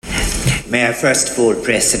May I first of all,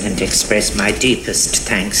 President, express my deepest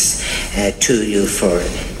thanks to you for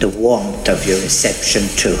the warmth of your reception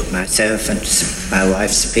to myself and my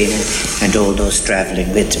wife Sabina and all those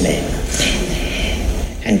travelling with me.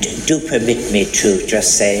 And do permit me to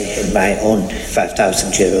just say in my own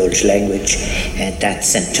 5,000-year-old language that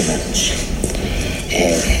sentiment.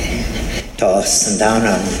 Tás an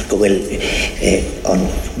dána go bhfuil an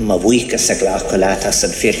mabhuicas a ghlacolátas an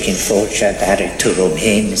fircin fórse dar túróm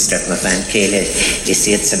héin is drach na bhain céile is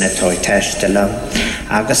iad san atáirtáiste lam.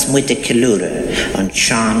 Agus muide cilúra an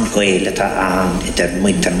sean goéile tá an idir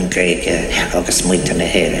muintan Gréige agus muintan a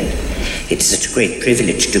Héireann. It's such a great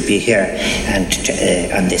privilege to be here and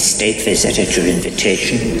on this state visit at your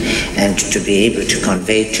invitation and to be able to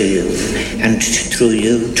convey to you and through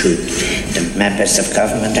you to the members of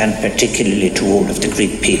government and particularly to all of the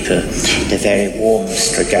Greek people the very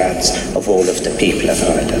warmest regards of all of the people of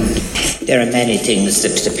Ireland. There are many things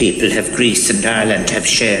that the people of Greece and Ireland have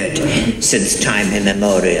shared since time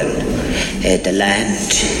immemorial. The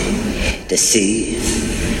land, the sea,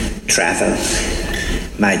 travel,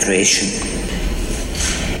 migration,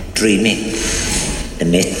 dreaming, the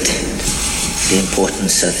myth, the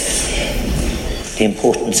importance,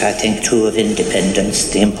 I think, too, of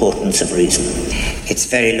independence, the importance of reason. It's a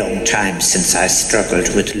very long time since I struggled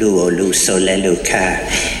with Luo, Luso, Leluka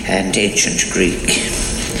and ancient Greek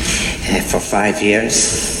for 5 years.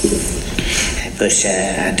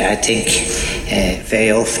 And I think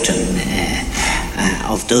very often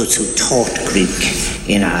of those who taught Greek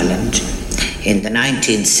in Ireland, in the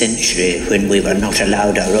 19th century, when we were not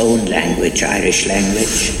allowed our own language, Irish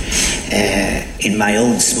language, in my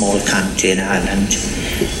own small county in Ireland,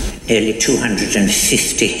 nearly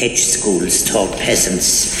 250 hedge schools taught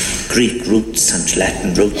peasants Greek roots and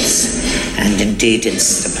Latin roots, and indeed in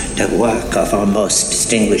the work of our most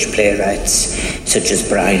distinguished playwrights, such as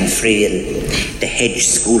Brian Friel, the hedge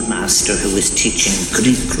schoolmaster who was teaching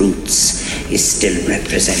Greek roots is still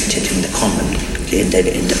represented in the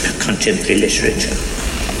contemporary literature.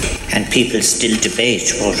 And people still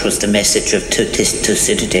debate what was the message of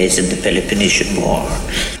Thucydides in the Peloponnesian War.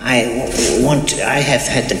 I have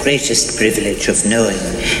had the greatest privilege of knowing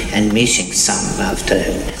and meeting some of the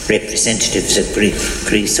representatives of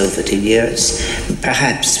Greece over the years.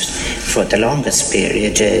 Perhaps for the longest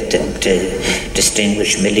period, the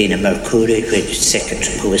distinguished Melina Mercouri,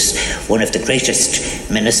 who was one of the greatest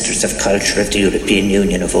ministers of culture of the European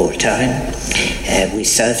Union of all time. We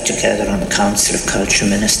served together on the Council of Culture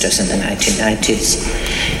Ministers in the 1990s.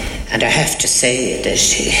 And I have to say that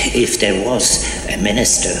if there was a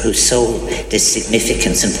minister who saw the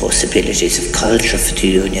significance and possibilities of culture for the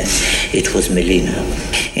Union, it was Melina.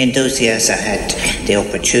 In those years I had the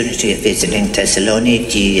opportunity of visiting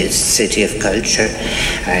Thessaloniki, a city of culture.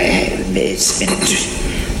 I spent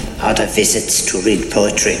other visits to read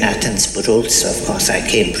poetry in Athens, but also, of course, I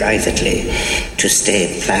came privately to stay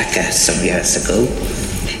in Plaka some years ago.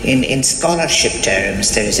 In scholarship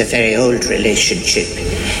terms, there is a very old relationship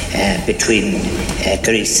between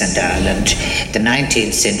Greece and Ireland. The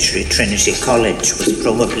 19th century Trinity College was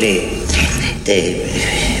probably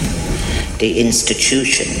the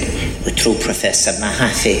institution through Professor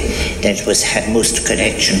Mahaffy that had most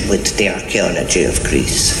connection with the archaeology of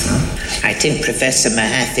Greece. I think Professor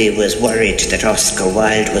Mahaffy was worried that Oscar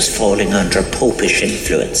Wilde was falling under popish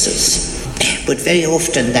influences. But very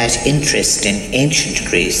often that interest in ancient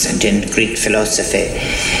Greece and in Greek philosophy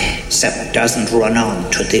doesn't run on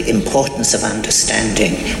to the importance of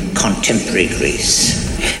understanding contemporary Greece.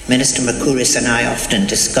 Minister Mercouris and I often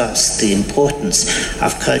discuss the importance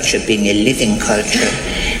of culture being a living culture,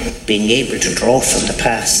 being able to draw from the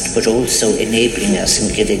past, but also enabling us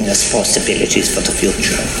and giving us possibilities for the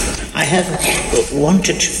future. I have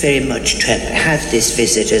wanted very much to have this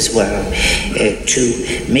visit as well, to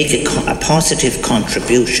make a positive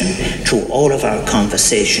contribution to all of our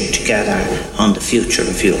conversation together on the future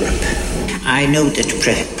of Europe. I know that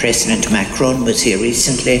President Macron was here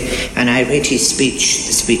recently, and I read his speech,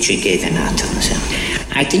 the speech he gave in Athens.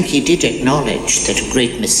 I think he did acknowledge that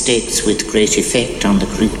great mistakes with great effect on the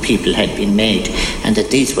Greek people had been made, and that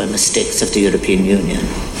these were mistakes of the European Union.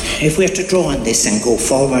 If we're to draw on this and go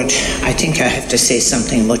forward, I think I have to say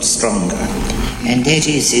something much stronger. And that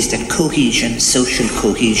is that cohesion, social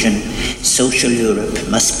Europe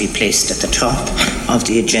must be placed at the top of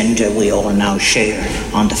the agenda we all now share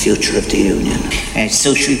on the future of the Union.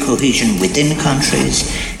 Social cohesion within countries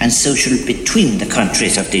and social between the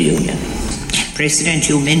countries of the Union. President,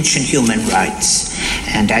 you mentioned human rights,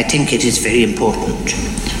 and I think it is very important.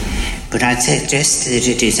 But I'd suggest that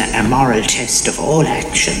it is a moral test of all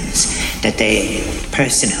actions that the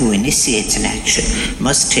person who initiates an action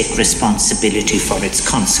must take responsibility for its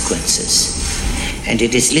consequences. And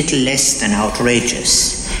it is little less than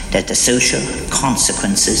outrageous that the social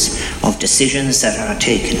consequences of decisions that are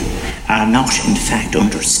taken are not in fact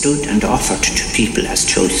understood and offered to people as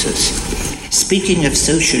choices. Speaking of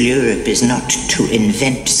social Europe is not to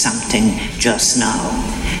invent something just now.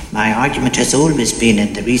 My argument has always been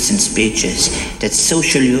in the recent speeches that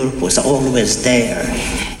social Europe was always there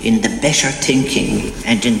in the better thinking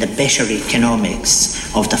and in the better economics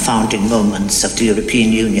of the founding moments of the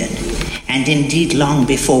European Union. And indeed long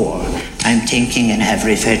before, I'm thinking and have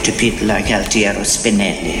referred to people like Altiero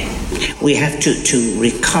Spinelli. We have to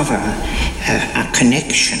recover a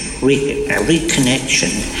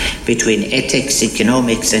reconnection between ethics,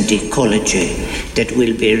 economics and ecology that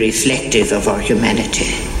will be reflective of our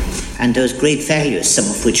humanity and those great values, some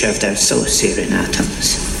of which have their source here in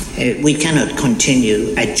Athens. We cannot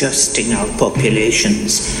continue adjusting our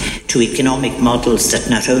populations to economic models that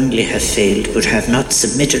not only have failed but have not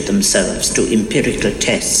submitted themselves to empirical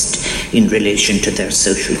test in relation to their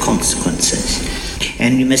social consequences.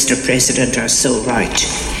 And you, Mr. President, are so right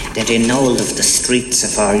that in all of the streets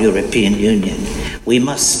of our European Union we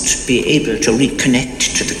must be able to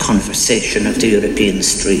reconnect to the conversation of the European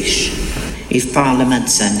street. If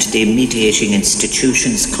parliaments and the mediating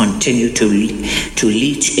institutions continue to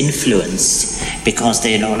leech influence because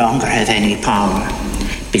they no longer have any power,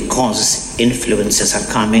 because influences are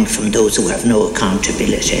coming from those who have no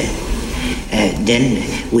accountability, then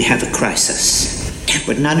we have a crisis.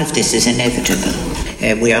 But none of this is inevitable.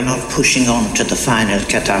 We are not pushing on to the final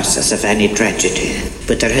catharsis of any tragedy,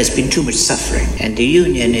 but there has been too much suffering, and the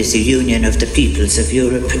Union is a union of the peoples of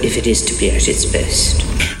Europe if it is to be at its best.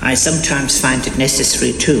 I sometimes find it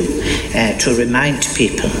necessary too to remind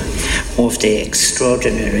people of the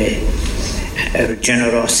extraordinary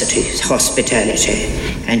generosity, hospitality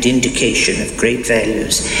and indication of great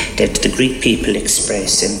values that the Greek people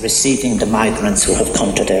express in receiving the migrants who have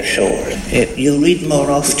come to their shore. You read more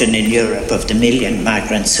often in Europe of the million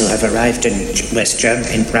migrants who have arrived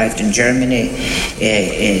in Germany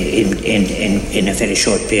in a very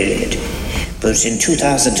short period. But in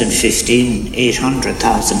 2015,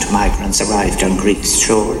 800,000 migrants arrived on Greek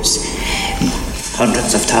shores.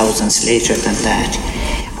 Hundreds of thousands later than that.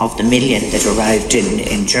 Of the million that arrived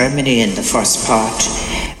in Germany in the first part,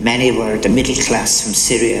 many were the middle class from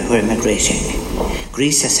Syria who are immigrating.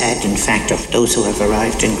 Greece has had, in fact, of those who have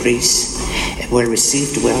arrived in Greece, were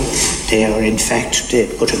received well. They are, in fact, they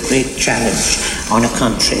put a great challenge on a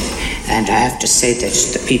country. And I have to say that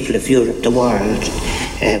the people of Europe, the world,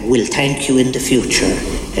 will thank you in the future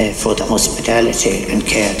for the hospitality and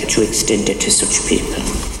care that you extended to such people.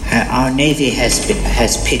 Our Navy has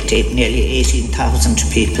picked up nearly 18,000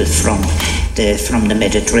 people from the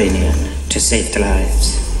Mediterranean to save their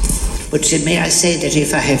lives. But may I say that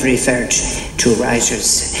if I have referred to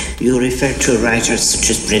writers, you refer to writers such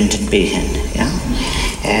as Brendan Behan,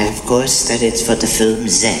 yeah? Of course, that is for the film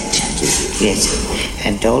Z, yes.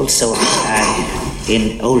 And also,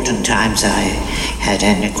 in olden times, I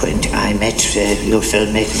met your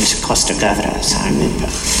filmmaker, Mr. Costa Gavras, I remember.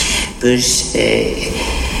 But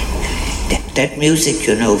that music,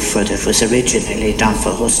 you know, that was originally done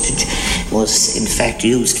for Hostage was in fact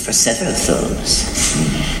used for several films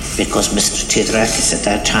because Mr. Theodorakis at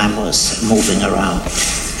that time was moving around.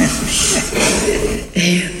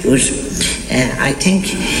 But I think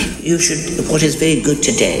what is very good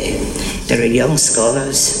today, there are young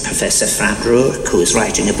scholars, Professor Frank Rourke, who is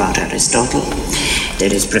writing about Aristotle.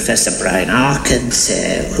 There is Professor Brian Arkins,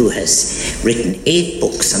 who has written 8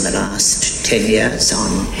 books in the last 10 years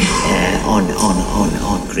on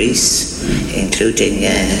Greece, including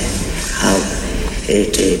how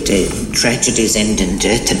the tragedies end in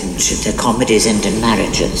death and the comedies end in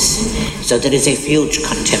marriages. So there is a huge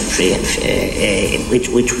contemporary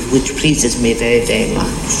which pleases me very, very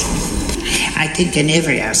much. I think in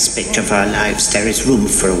every aspect of our lives there is room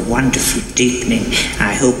for a wonderful deepening.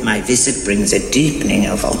 I hope my visit brings a deepening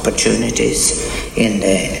of opportunities in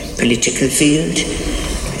the political field.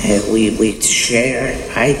 We share,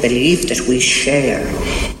 I believe that we share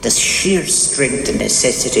the sheer strength and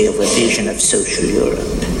necessity of a vision of social Europe.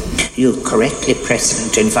 You correctly,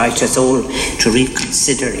 President, invite us all to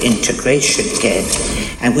reconsider integration again.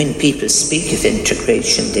 And when people speak of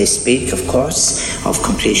integration, they speak, of course, of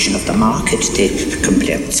completion of the market. They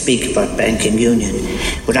speak about banking union.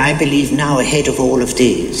 But I believe now ahead of all of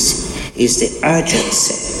these is the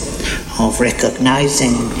urgency of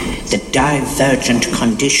recognizing the divergent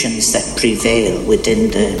conditions that prevail within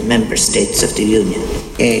the member states of the Union.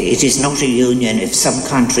 It is not a union if some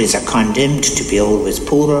countries are condemned to be always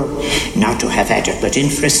poorer, not to have adequate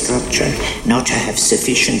infrastructure, not to have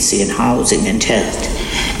sufficiency in housing and health.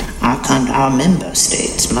 Our member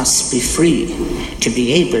states must be free to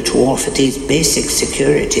be able to offer these basic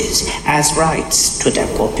securities as rights to their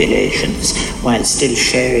populations while still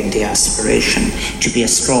sharing the aspiration to be a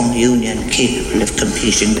strong union capable of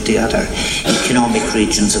competing with the other economic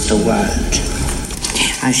regions of the world.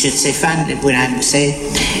 I should say finally, when I say,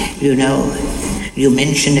 you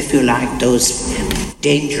mention, if you like, those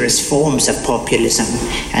dangerous forms of populism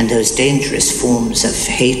and those dangerous forms of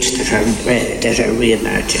hate that are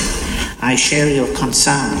re-emerging. I share your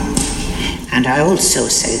concern, and I also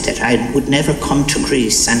say that I would never come to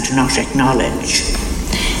Greece and not acknowledge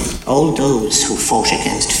all those who fought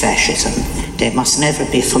against fascism. They must never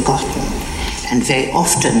be forgotten. And very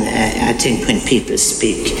often, I think when people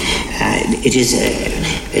speak, it is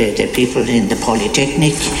the people in the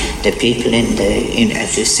Polytechnic, the people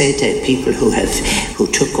as you say, the people who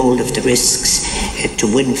took all of the risks to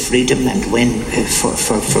win freedom and win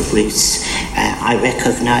for Greece. I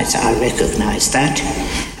recognize that.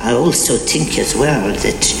 I also think as well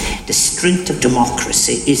that the strength of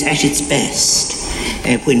democracy is at its best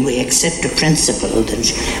when we accept the principle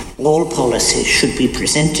that all policies should be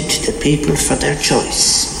presented to the people for their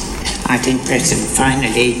choice. I think, President,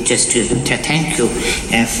 finally, just to thank you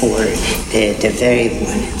for the very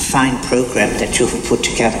fine program that you have put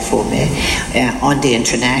together for me. On the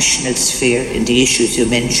international sphere, in the issues you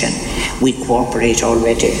mentioned, we cooperate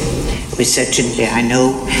already. We certainly, I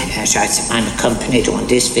know, I'm accompanied on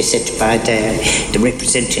this visit by the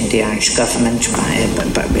representing the Irish government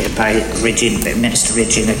by Minister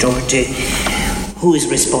Regina Doherty, who is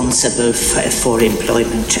responsible for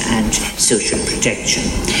employment and social protection.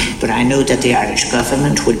 But I know that the Irish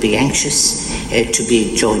government will be anxious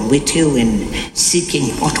to join with you in seeking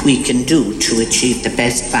what we can do to achieve the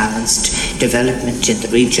best balanced development in the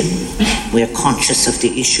region. We are conscious of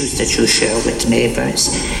the issues that you share with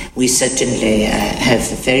neighbours. We certainly have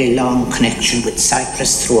a very long connection with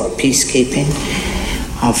Cyprus through our peacekeeping.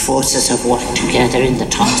 Our forces have worked together in the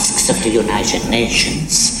tasks of the United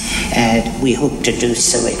Nations. We hope to do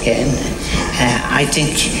so again. I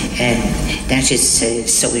think that is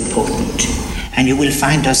so important. And you will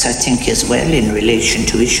find us, I think, as well in relation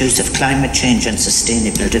to issues of climate change and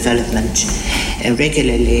sustainable development,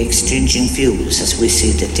 regularly exchanging views as we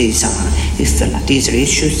see that these are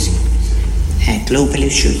issues, global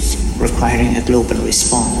issues requiring a global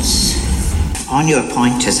response. On your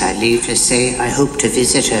point, as I leave to say, I hope to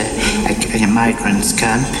visit a migrants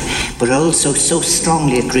camp, but also so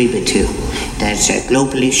strongly agree with you that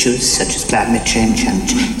global issues such as climate change and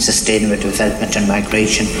sustainable development and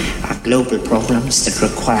migration are global problems that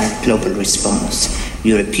require global response.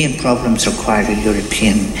 European problems require a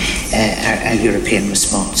European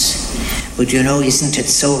response. But isn't it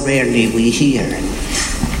so rarely we hear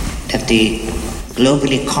that the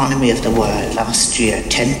global economy of the world last year,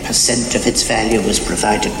 10% of its value was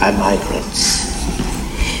provided by migrants.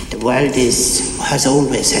 The world has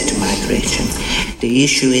always had migration. The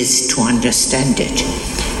issue is to understand it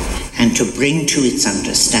and to bring to its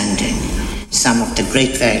understanding some of the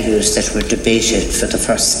great values that were debated for the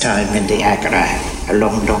first time in the Agora a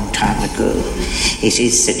long, long time ago. It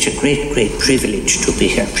is such a great, great privilege to be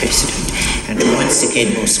here, President. And once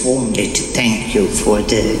again, most warmly to thank you for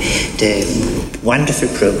the wonderful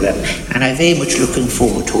program. And I'm very much looking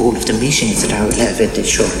forward to all of the meetings that I will have at this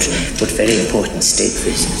short but very important state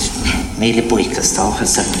visit. Míle buíochas,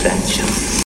 táthas an bhainteoin.